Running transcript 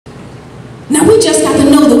Now we just got to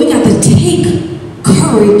know that we got to take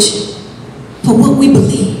courage for what we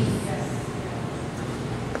believe.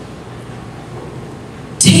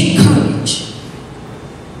 Take courage.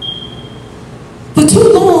 For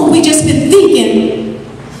too long we just been thinking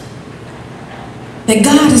that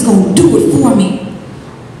God is going to do it for me.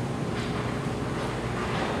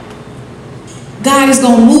 God is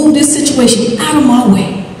going to move this situation out of my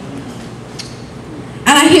way. And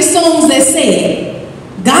I hear songs that say,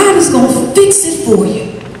 God is going to fix it for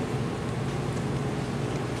you.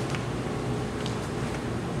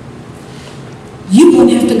 You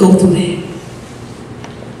won't have to go through that.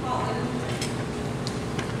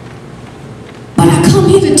 But I come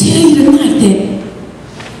here to tell you tonight that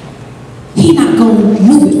He's not going to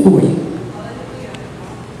move it for you.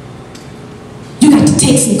 You got to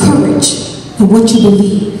take some courage for what you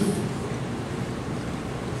believe.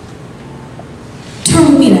 Turn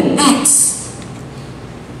with me to Acts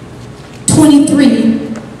 23.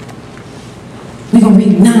 We're going to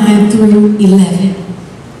read 9 through 11.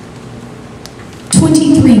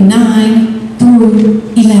 23, 9 through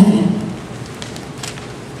 11.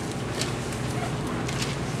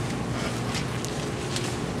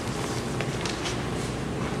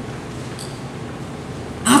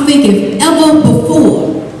 I think if ever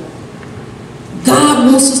before,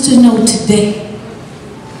 God wants us to know today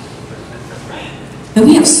that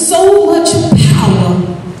we have so much power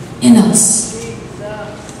in us.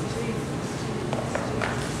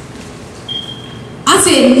 I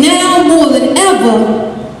said now more than ever,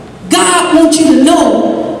 God wants you to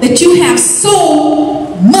know that you have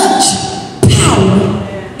so much power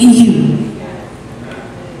in you.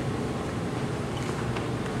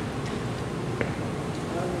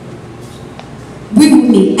 Read with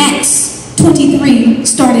me Acts 23,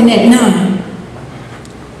 starting at 9.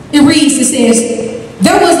 It reads, it says,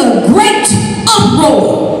 there was a great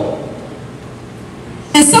uproar,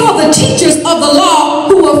 and some of the teachers of the law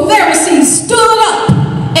who were Pharisees stood up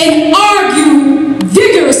and argued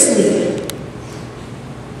vigorously.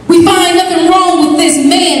 We find nothing wrong with this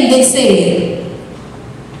man, they said.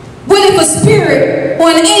 What if a spirit or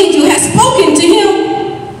an angel has spoken to him?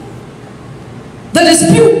 The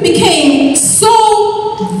dispute became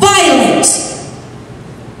so violent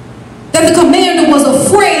that the commander was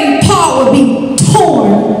afraid Paul would be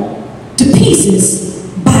torn to pieces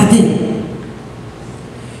by them.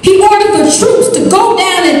 He ordered the troops to go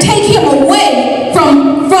down and take him away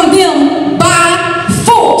from them by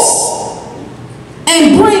force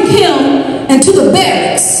and bring him into the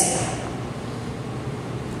barracks.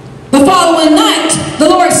 The following night, the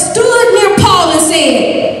Lord stood near Paul and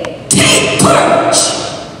said, take courage.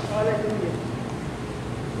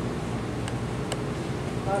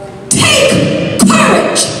 Take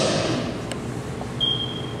courage.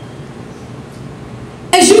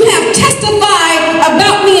 As you have testified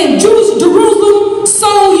about me in Jerusalem,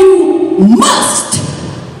 so you must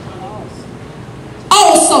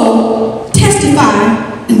also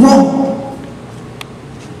testify in Rome.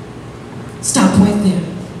 Stop right there.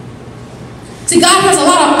 See, God has a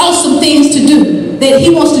lot of awesome things to do that He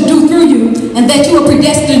wants to do through you and that you are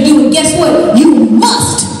predestined to do. And guess what? You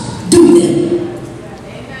must do them.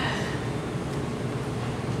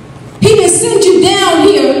 He didn't send you down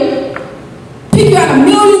here, pick you out of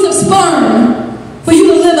millions of sperm for you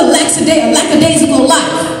to live a lackadaisical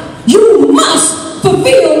life. You must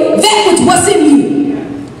fulfill that which was in you.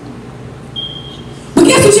 But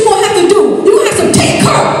guess what you're going to have to do? You're going to have to take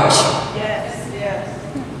courage.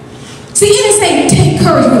 See, it didn't say take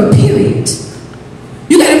courage with a period.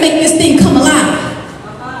 You got to make this thing come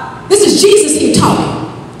alive. This is Jesus here talking.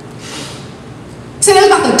 So they're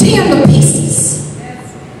about to tear them to pieces.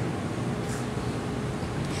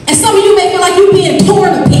 And some of you may feel like you're being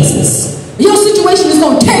torn to pieces. Your situation is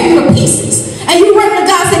going to tear you to pieces. And you run to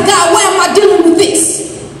God and say, God, why am I dealing with this?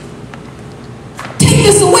 Take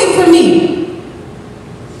this away from me.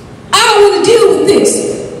 I don't want to deal with this.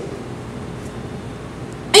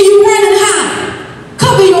 And you run and hide.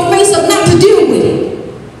 Cover your face up not to deal with it.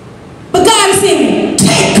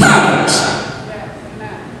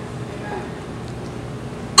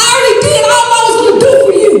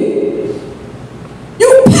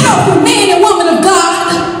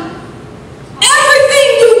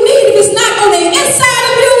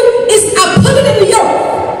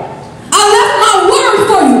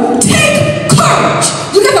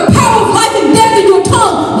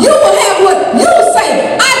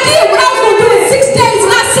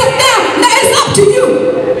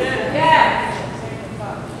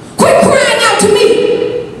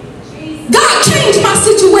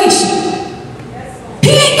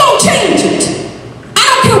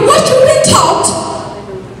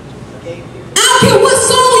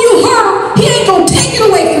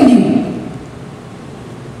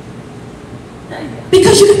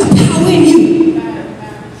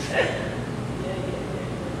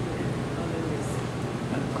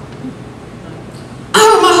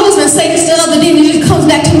 say this the other day and it just comes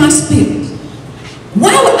back to my spirit.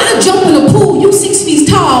 Why would I jump in a pool, you 6 feet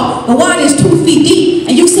tall, the water is 2 feet deep,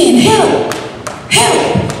 and you saying, help,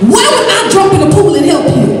 help? Why would I jump in a pool and help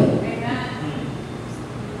you?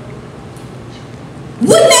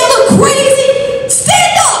 Wouldn't that look crazy?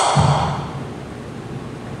 Stand up.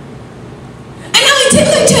 And let me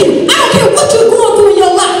tell you, I don't care what you're going through in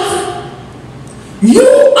your life. You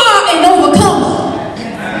are an overcomer.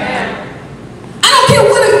 I don't care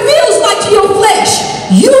what it feels like to your flesh.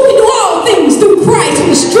 You can do all things through Christ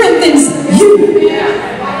who strengthens you.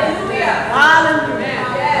 I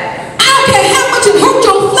don't care how much it hurt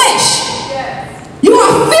your flesh. You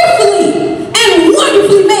are fearfully and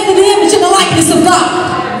wonderfully made in the image and the likeness of God.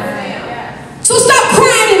 So stop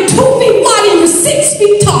crying in 2 feet wide and you're 6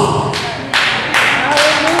 feet tall.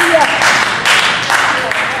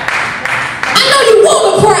 I know you want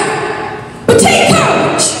to cry, but take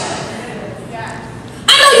courage. I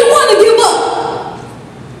know you want to give up,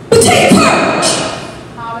 but take courage.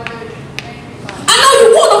 I know you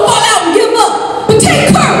want to fall out and give up, but take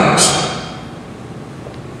courage.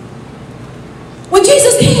 When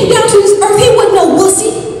Jesus came down to this earth, he wasn't no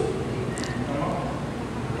wussy.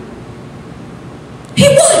 He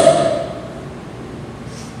wasn't.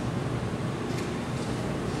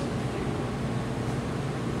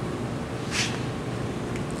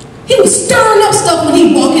 He was stirring up stuff when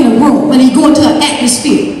he walked in a room, when he go into an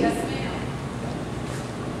atmosphere.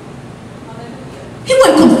 He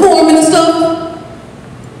wasn't conforming and stuff.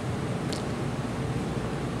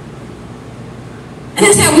 And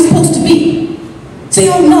that's how we're supposed to be. Say,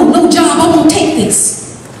 oh no, no job, I won't take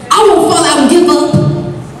this. I won't fall out and give up.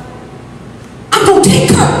 I'm going to take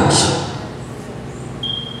courage.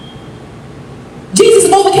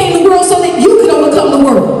 Jesus overcame the world so that you could overcome the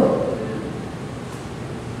world.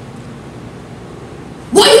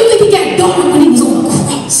 Why do you think he got dark when he was on the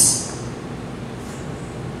cross?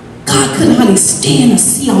 God couldn't hardly stand or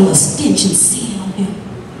see all the stench and sin on him.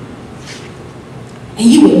 And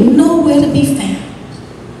you were nowhere to be found.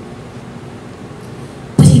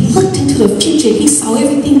 But he looked into the future and he saw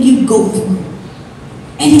everything you go through.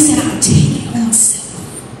 And he said, I'll take it on myself.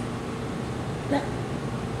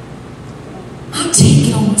 I'll take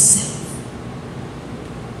it on myself.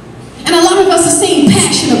 And a lot of us are saying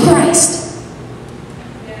passion of Christ.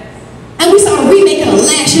 And we saw the remake of the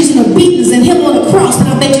lashes and the beatings and him on the cross, but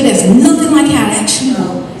I bet you that's nothing like how it actually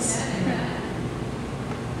was.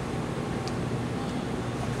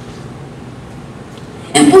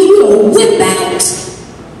 And for you to whip out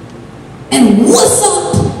and what's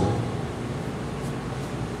up,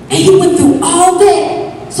 and he went through all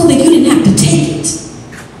that so that you didn't have to take it.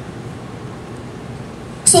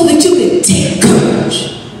 So that you could take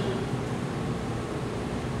courage.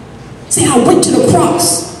 Say, I went to the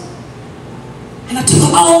cross. And I took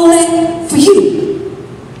all that for you.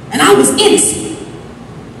 And I was innocent.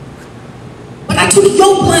 But I took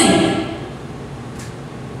your blame.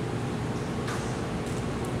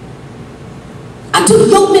 I took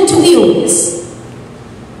your mental illness.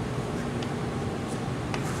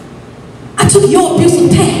 I took your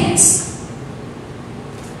abusive past.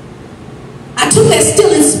 I took that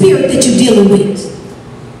stealing spirit that you're dealing with.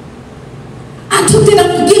 I took that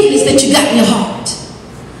unforgiveness that you got in your heart.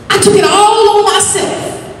 I took it all on myself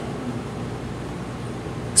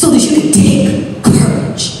so that you could take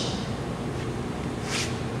courage.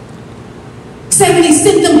 Say when he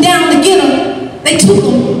sent them down to get them, they took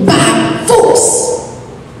them by force.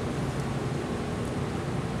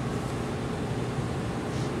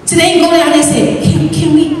 So they didn't go down there and say,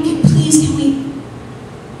 can we, please, can we?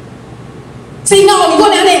 Say, no, you go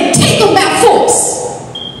down there and take them by force.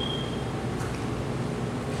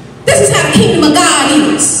 This is how the kingdom of God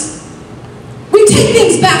is. We take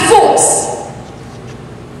things by force.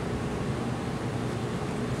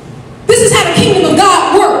 This is how the kingdom of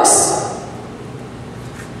God works.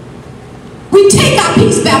 We take our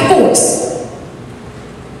peace by force.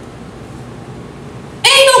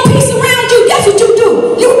 Ain't no peace around you. Guess what you do?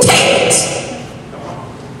 You take it.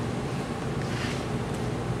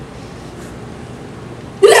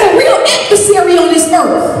 You got a real adversary on this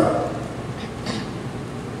earth.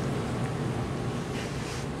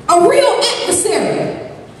 A real adversary.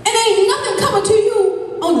 And ain't nothing coming to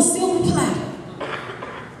you on a silver platter.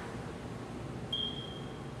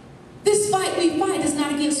 This fight we fight is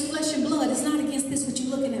not against flesh and blood. It's not against this what you're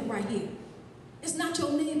looking at right here. It's not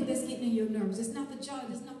your neighbor that's getting in your nerves. It's not the job.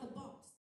 It's not